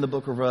first time in the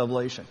book of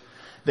Revelation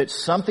that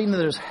something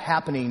that is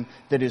happening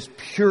that is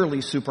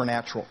purely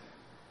supernatural.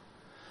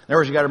 In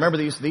other words, you got to remember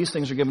these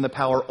things are given the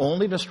power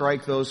only to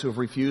strike those who have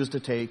refused to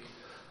take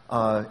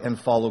and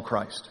follow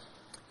Christ.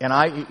 And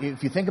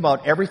if you think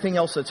about everything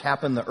else that's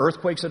happened, the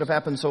earthquakes that have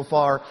happened so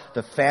far,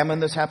 the famine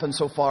that's happened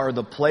so far,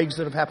 the plagues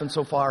that have happened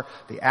so far,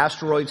 the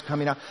asteroids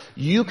coming out,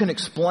 you can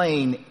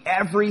explain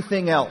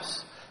everything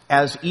else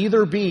as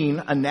either being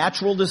a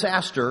natural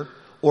disaster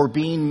or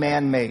being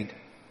man-made.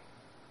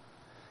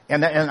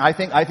 And I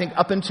think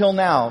up until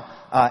now,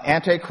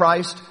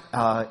 Antichrist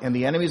and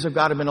the enemies of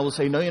God have been able to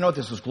say, no,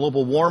 this is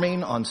global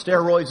warming on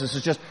steroids. This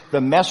is just the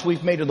mess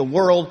we've made of the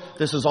world.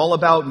 This is all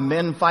about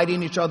men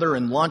fighting each other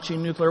and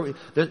launching nuclear.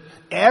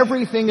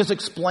 Everything is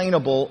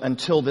explainable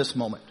until this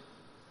moment.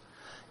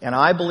 And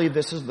I believe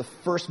this is the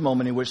first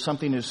moment in which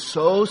something is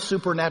so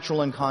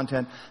supernatural in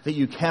content that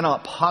you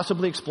cannot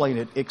possibly explain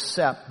it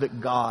except that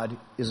God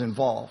is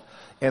involved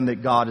and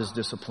that God is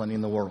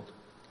disciplining the world.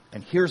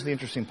 And here's the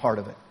interesting part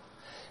of it.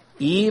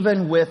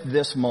 Even with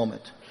this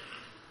moment,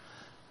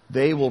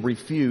 they will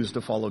refuse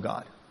to follow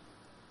God.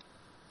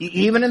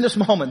 Even in this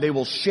moment, they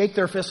will shake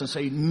their fists and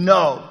say,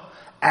 no,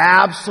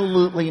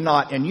 absolutely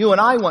not. And you and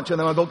I want to,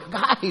 and then I'll go,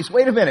 guys,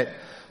 wait a minute.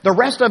 The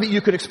rest of it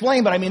you could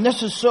explain, but I mean,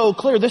 this is so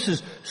clear. This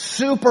is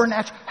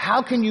supernatural.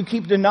 How can you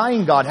keep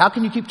denying God? How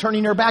can you keep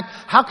turning your back?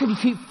 How can you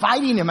keep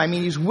fighting Him? I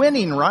mean, He's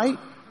winning, right?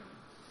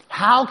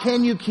 How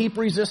can you keep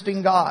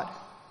resisting God?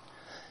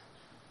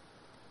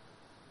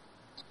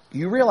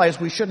 You realize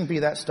we shouldn't be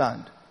that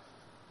stunned.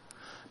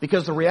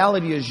 Because the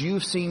reality is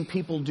you've seen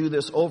people do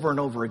this over and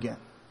over again.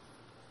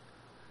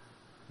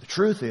 The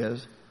truth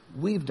is,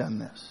 we've done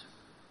this.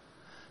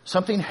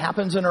 Something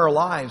happens in our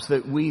lives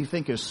that we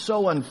think is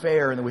so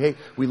unfair and that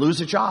we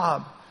lose a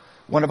job.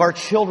 One of our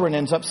children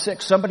ends up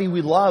sick. Somebody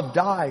we love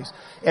dies.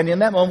 And in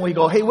that moment we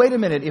go, hey, wait a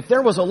minute. If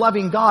there was a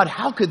loving God,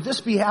 how could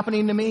this be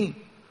happening to me?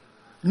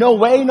 No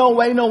way, no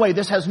way, no way.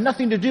 This has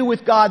nothing to do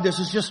with God. This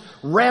is just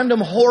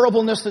random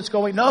horribleness that's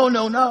going, no,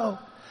 no, no.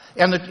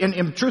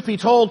 And truth be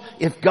told,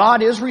 if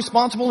God is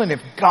responsible and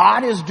if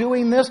God is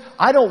doing this,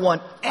 I don't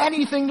want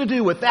anything to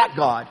do with that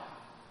God.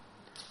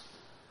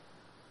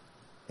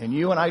 And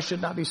you and I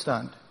should not be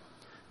stunned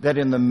that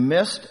in the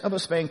midst of a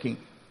spanking,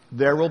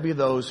 there will be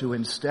those who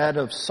instead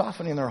of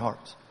softening their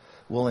hearts,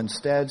 will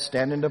instead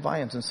stand in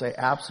defiance and say,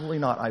 absolutely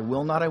not. I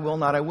will not, I will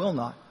not, I will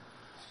not.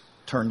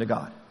 Turn to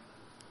God.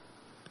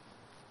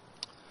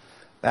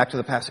 Back to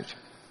the passage.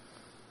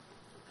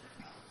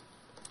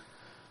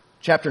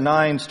 Chapter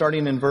 9,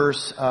 starting in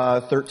verse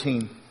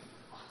 13.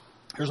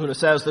 Here's what it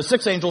says. The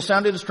sixth angel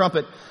sounded his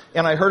trumpet,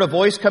 and I heard a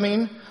voice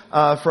coming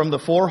from the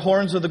four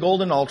horns of the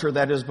golden altar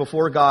that is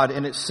before God.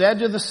 And it said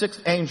to the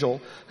sixth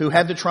angel who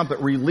had the trumpet,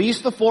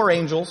 release the four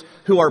angels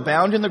who are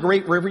bound in the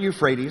great river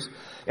Euphrates.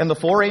 And the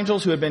four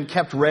angels who had been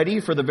kept ready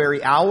for the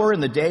very hour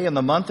and the day and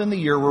the month and the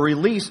year were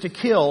released to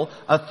kill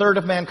a third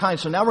of mankind.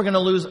 So now we're going to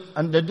lose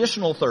an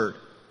additional third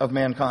of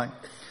mankind.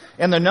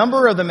 And the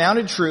number of the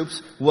mounted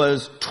troops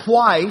was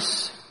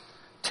twice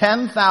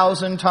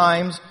 10,000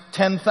 times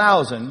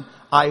 10,000.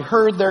 I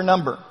heard their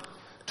number.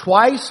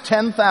 Twice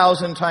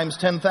 10,000 times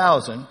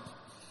 10,000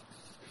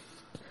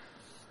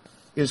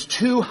 is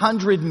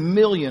 200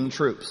 million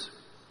troops.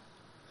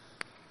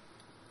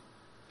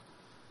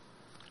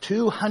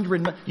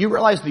 200 million. You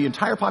realize the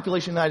entire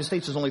population of the United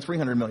States is only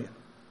 300 million.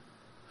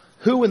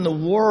 Who in the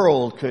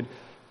world could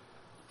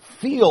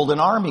field an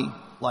army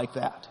like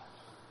that?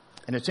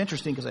 And it's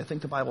interesting because I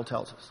think the Bible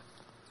tells us.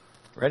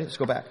 Ready? Let's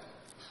go back.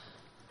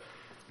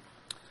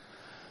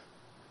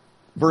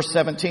 Verse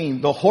 17,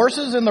 the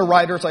horses and the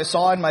riders I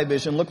saw in my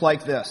vision looked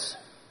like this.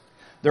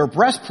 Their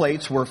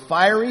breastplates were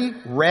fiery,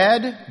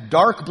 red,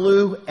 dark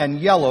blue, and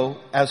yellow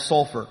as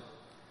sulfur.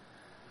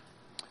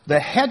 The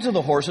heads of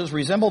the horses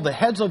resembled the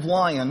heads of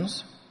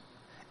lions,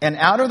 and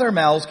out of their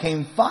mouths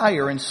came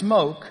fire and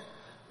smoke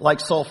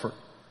like sulfur.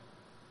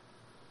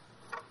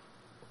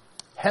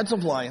 Heads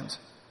of lions,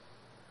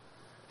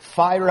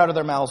 fire out of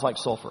their mouths like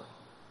sulfur.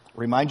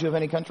 Remind you of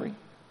any country?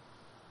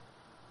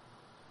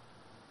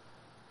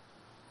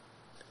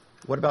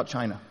 What about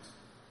China?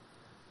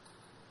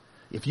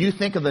 If you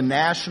think of the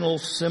national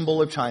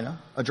symbol of China,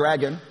 a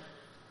dragon,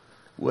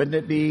 wouldn't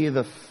it be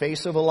the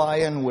face of a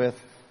lion with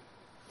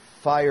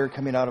fire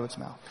coming out of its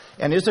mouth?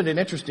 And isn't it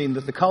interesting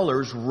that the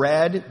colors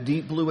red,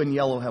 deep blue, and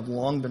yellow have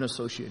long been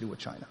associated with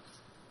China?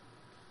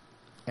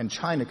 And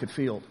China could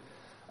field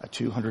a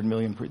 200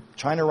 million.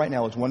 China right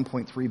now is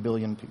 1.3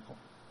 billion people.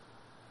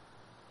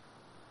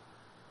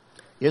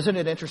 Isn't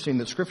it interesting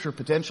that Scripture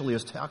potentially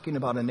is talking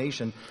about a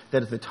nation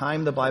that at the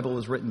time the Bible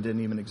was written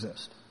didn't even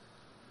exist?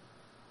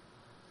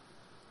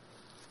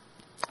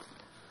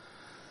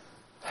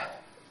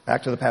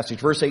 Back to the passage.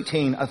 Verse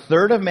 18, a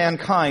third of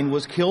mankind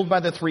was killed by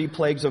the three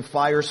plagues of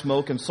fire,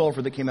 smoke, and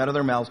sulfur that came out of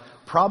their mouths.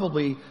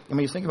 Probably,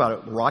 you think about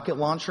it, rocket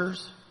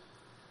launchers,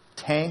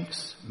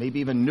 tanks, maybe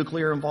even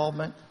nuclear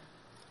involvement.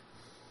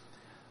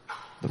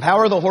 The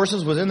power of the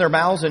horses was in their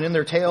mouths and in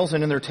their tails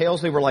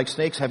they were like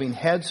snakes, having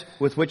heads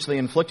with which they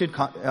inflicted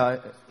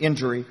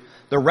injury.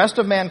 The rest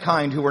of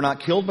mankind who were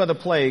not killed by the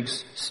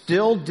plagues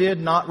still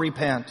did not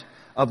repent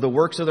of the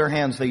works of their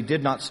hands. They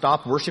did not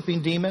stop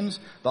worshiping demons,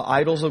 the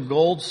idols of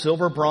gold,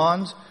 silver,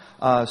 bronze,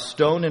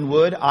 stone, and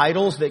wood,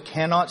 idols that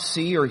cannot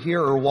see or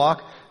hear or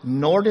walk,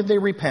 nor did they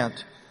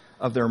repent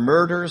of their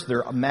murders,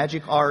 their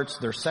magic arts,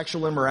 their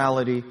sexual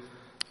immorality,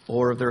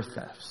 or of their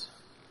thefts.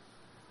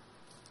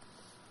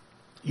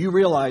 You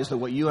realize that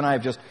what you and I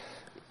have just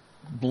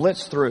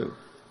blitzed through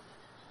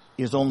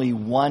is only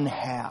one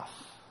half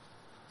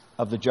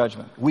of the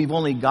judgment. We've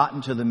only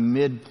gotten to the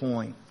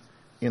midpoint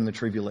in the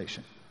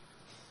tribulation,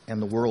 and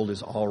the world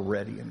is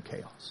already in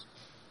chaos.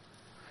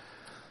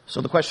 So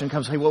the question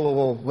comes, hey,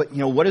 whoa,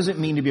 what does it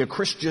mean to be a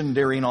Christian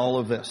during all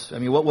of this? I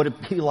mean, what would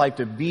it be like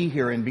to be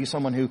here and be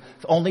someone who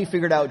only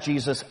figured out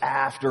Jesus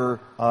after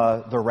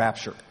the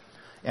rapture?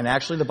 And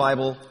actually the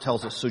Bible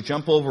tells us. So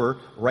jump over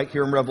right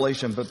here in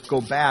Revelation, but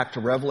go back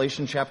to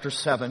Revelation chapter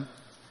 7.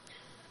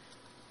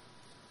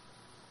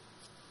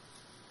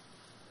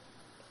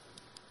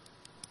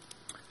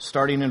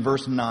 Starting in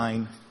verse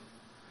 9.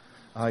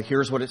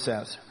 Here's what it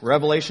says.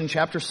 Revelation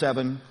chapter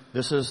 7.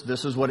 This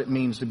is what it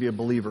means to be a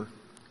believer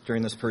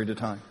during this period of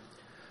time.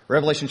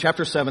 Revelation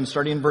chapter 7,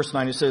 starting in verse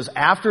 9, it says,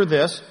 after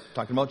this,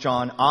 talking about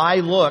John, I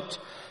looked,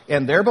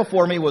 and there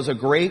before me was a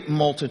great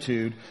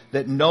multitude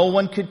that no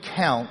one could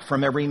count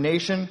from every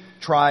nation,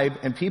 tribe,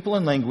 and people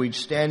and language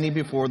standing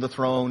before the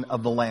throne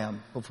of the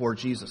Lamb, before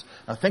Jesus.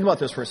 Now think about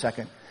this for a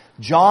second.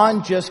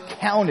 John just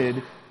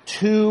counted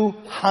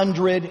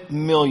 200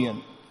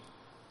 million.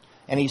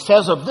 And he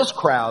says of this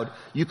crowd,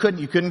 you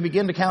couldn't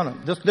begin to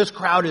count them. This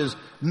crowd is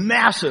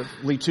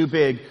massively too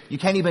big. You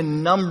can't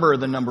even number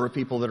the number of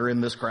people that are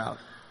in this crowd.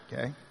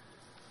 Okay?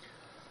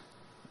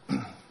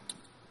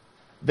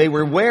 They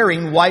were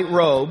wearing white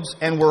robes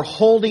and were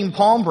holding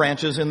palm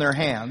branches in their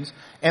hands.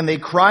 And they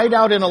cried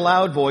out in a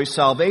loud voice,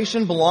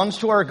 "Salvation belongs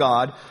to our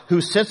God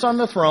who sits on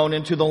the throne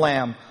and to the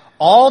Lamb."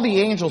 All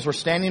the angels were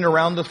standing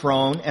around the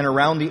throne and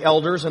around the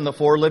elders and the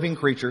 4 living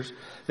creatures.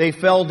 They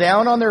fell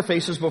down on their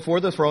faces before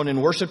the throne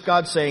and worshiped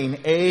God, saying,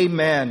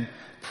 "Amen.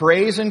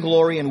 Praise and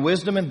glory and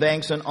wisdom and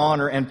thanks and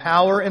honor and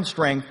power and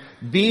strength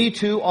be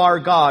to our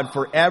God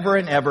forever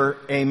and ever.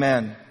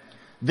 Amen."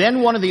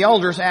 Then one of the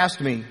elders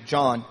asked me,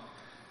 John,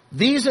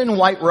 "These in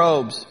white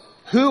robes,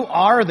 who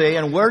are they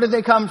and where did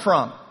they come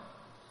from?"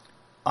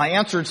 I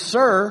answered,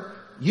 "Sir,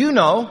 you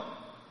know."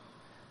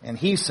 And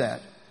he said,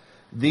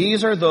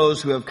 "These are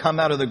those who have come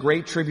out of the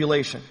great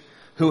tribulation,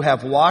 who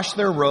have washed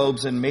their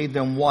robes and made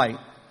them white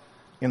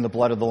in the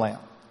blood of the Lamb."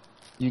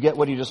 You get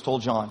what he just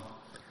told John.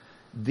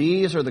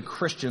 These are the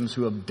Christians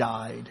who have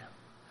died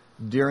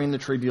during the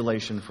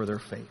tribulation for their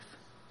faith.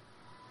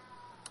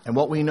 And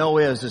what we know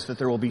is that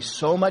there will be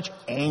so much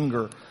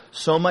anger,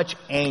 so much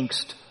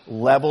angst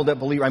leveled at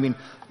believers. I mean,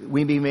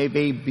 we may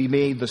be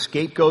made the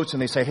scapegoats,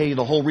 and they say, "Hey,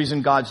 the whole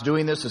reason God's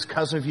doing this is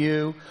because of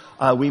you."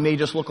 We may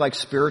just look like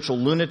spiritual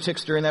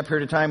lunatics during that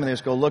period of time, and they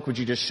just go, "Look, would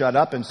you just shut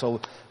up?" And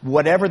so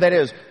whatever that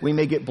is, we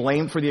may get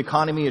blamed for the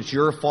economy. It's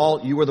your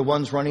fault. You were the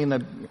ones running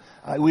the...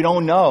 we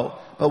don't know.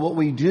 But what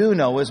we do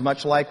know is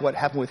much like what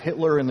happened with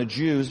Hitler and the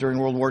Jews during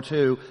World War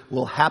II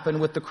will happen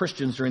with the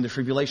Christians during the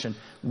tribulation.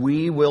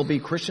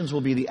 Christians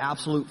will be the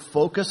absolute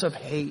focus of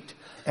hate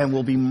and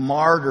will be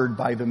martyred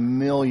by the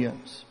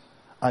millions.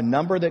 A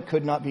number that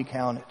could not be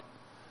counted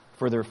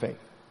for their faith.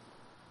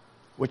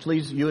 Which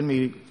leads you and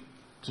me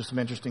to some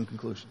interesting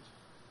conclusions.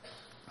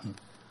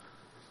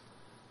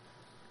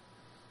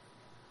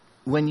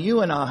 When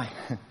you and I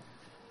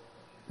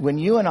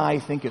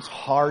think it's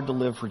hard to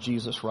live for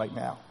Jesus right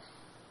now,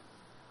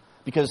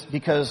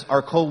 because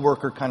our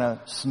co-worker kind of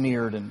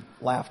sneered and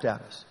laughed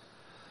at us,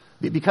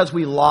 because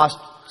we lost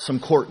some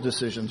court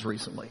decisions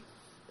recently,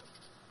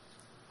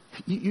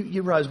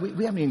 you realize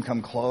we haven't even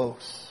come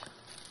close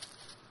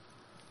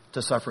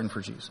to suffering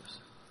for Jesus.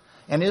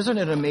 And isn't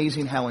it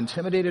amazing how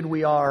intimidated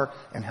we are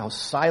and how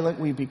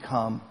silent we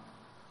become?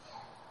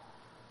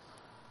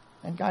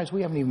 And guys,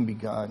 we haven't even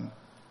begun.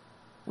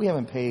 We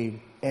haven't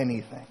paid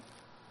anything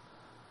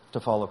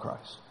to follow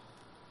Christ.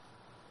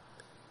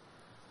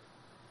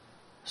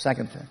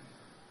 Second thing,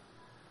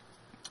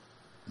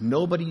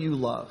 nobody you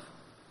love,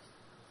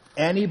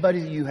 anybody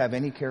that you have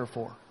any care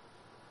for,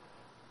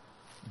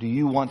 do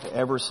you want to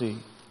ever see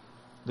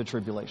the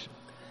tribulation.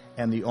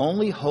 And the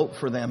only hope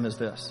for them is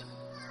this,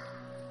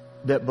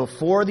 that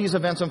before these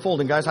events unfold,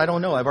 and guys, I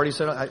don't know. I've already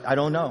said I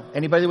don't know.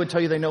 Anybody that would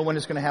tell you they know when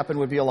it's going to happen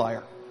would be a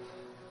liar.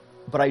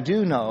 But I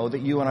do know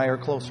that you and I are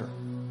closer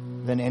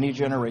than any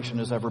generation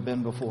has ever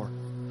been before.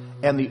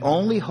 And the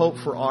only hope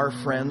for our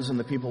friends and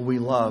the people we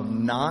love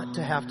not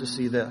to have to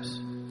see this,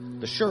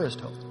 the surest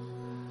hope,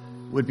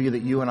 would be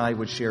that you and I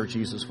would share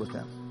Jesus with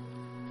them.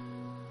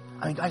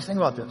 I mean, guys, think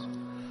about this.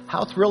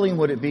 How thrilling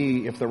would it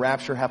be if the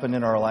rapture happened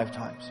in our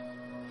lifetimes?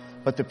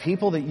 But the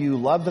people that you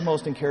loved the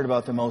most and cared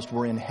about the most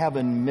were in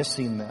heaven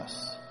missing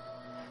this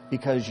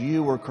because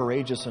you were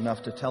courageous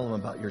enough to tell them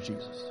about your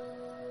Jesus.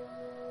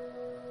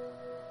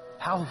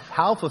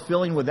 How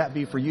fulfilling would that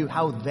be for you?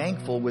 How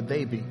thankful would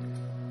they be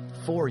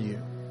for you?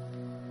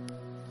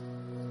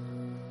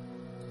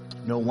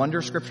 No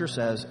wonder Scripture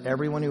says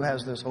everyone who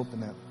has this hope in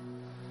them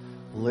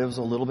lives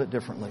a little bit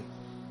differently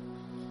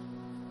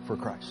for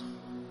Christ.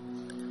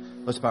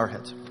 Let's bow our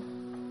heads.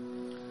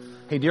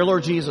 Hey, dear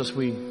Lord Jesus,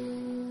 we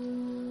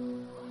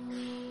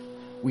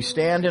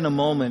stand in a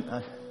moment,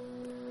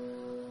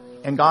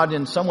 and God,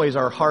 in some ways,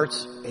 our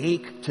hearts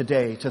ache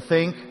today to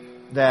think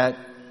that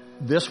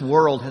this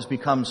world has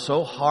become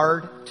so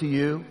hard to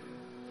you,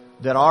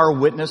 that our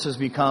witness has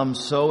become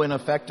so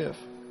ineffective,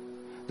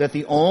 that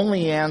the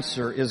only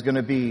answer is going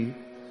to be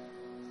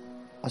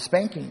a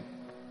spanking.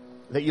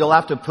 That you'll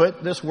have to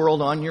put this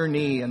world on your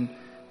knee and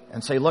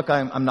say, look,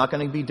 I'm not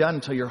going to be done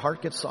until your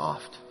heart gets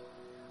soft.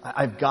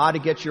 I've got to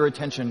get your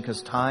attention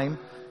because time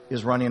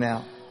is running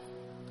out.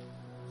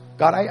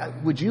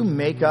 God, would you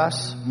make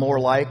us more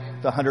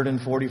like the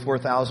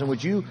 144,000?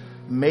 Would you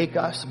make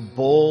us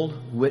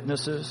bold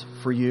witnesses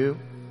for you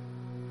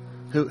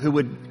who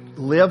would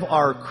live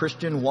our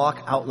Christian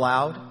walk out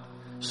loud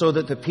so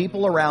that the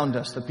people around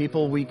us, the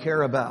people we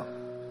care about,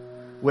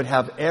 would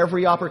have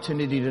every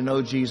opportunity to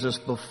know Jesus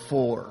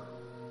before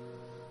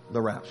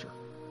the rapture.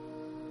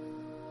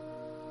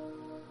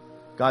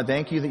 God,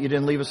 thank you that you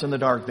didn't leave us in the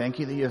dark. Thank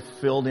you that you have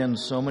filled in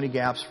so many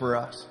gaps for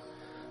us.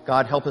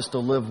 God, help us to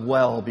live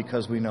well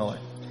because we know it.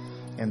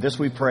 And this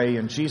we pray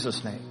in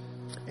Jesus' name.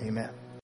 Amen.